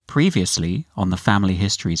Previously on the Family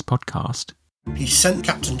Histories podcast. He sent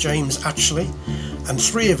Captain James Atchley and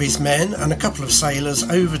 3 of his men and a couple of sailors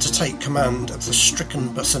over to take command of the stricken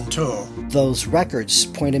Bucentaur. Those records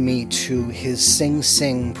pointed me to his Sing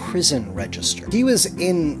Sing prison register. He was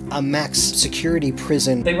in a max security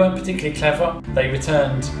prison. They weren't particularly clever. They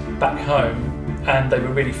returned back home and they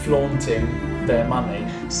were really flaunting their money.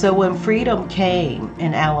 So when freedom came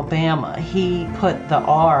in Alabama, he put the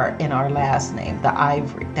R in our last name, the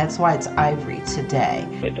Ivory. That's why it's Ivory today.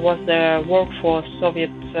 It was the work for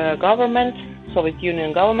Soviet government, Soviet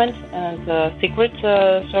Union government, and secret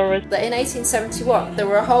service. In 1871, there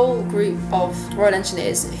were a whole group of Royal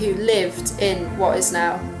Engineers who lived in what is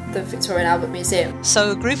now the Victoria and Albert Museum.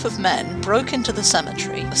 So a group of men broke into the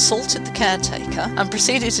cemetery, assaulted the caretaker, and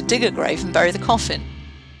proceeded to dig a grave and bury the coffin.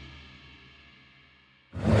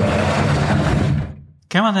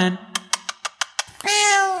 Come on then.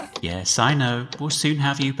 Yes, I know. We'll soon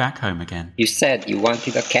have you back home again. You said you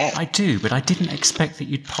wanted a cat. I do, but I didn't expect that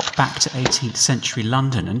you'd pop back to 18th century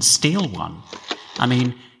London and steal one. I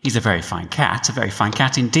mean, he's a very fine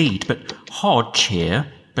cat indeed, but Hodge here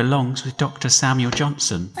belongs with Dr. Samuel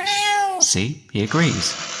Johnson. See, he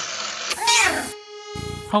agrees.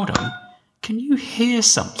 Hold on. Can you hear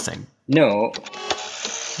something? No.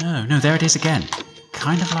 No, there it is again.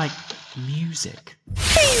 Kind of like music.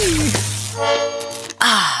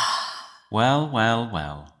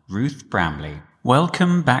 Well. Ruth Bramley,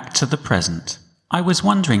 welcome back to the present. I was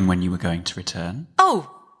wondering when you were going to return. Oh,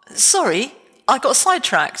 sorry. I got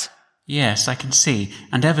sidetracked. Yes, I can see.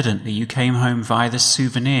 And evidently you came home via the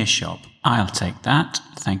souvenir shop. I'll take that.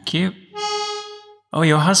 Thank you. Oh,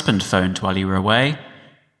 your husband phoned while you were away.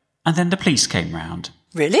 And then the police came round.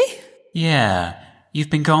 Really? Yeah. You've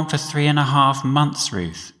been gone for 3.5 months,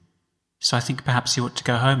 Ruth. So I think perhaps you ought to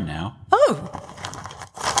go home now. Oh.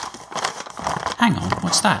 Hang on,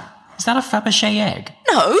 what's that? Is that a Fabergé egg?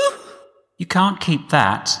 No. You can't keep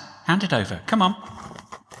that. Hand it over. Come on. Oh,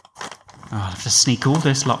 I'll have to sneak all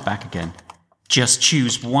this lot back again. Just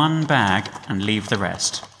choose one bag and leave the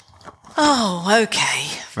rest. Oh, okay.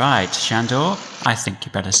 Right, Shandor, I think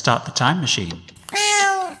you better start the time machine.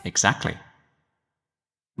 Exactly.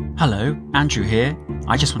 Hello, Andrew here.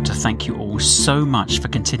 I just want to thank you all so much for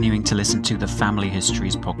continuing to listen to the Family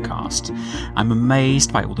Histories podcast. I'm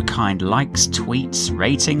amazed by all the kind likes, tweets,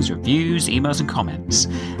 ratings, reviews, emails and comments.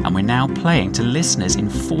 And we're now playing to listeners in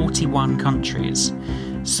 41 countries.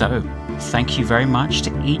 So, thank you very much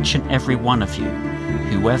to each and every one of you,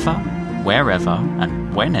 whoever, wherever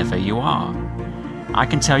and whenever you are. I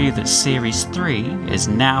can tell you that Series 3 is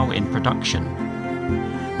now in production.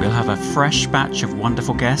 We'll have a fresh batch of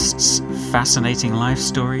wonderful guests, fascinating life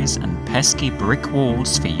stories, and pesky brick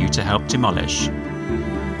walls for you to help demolish.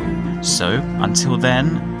 So, until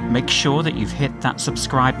then, make sure that you've hit that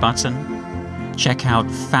subscribe button. Check out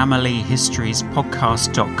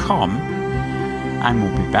familyhistoriespodcast.com, and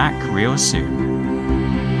we'll be back real soon.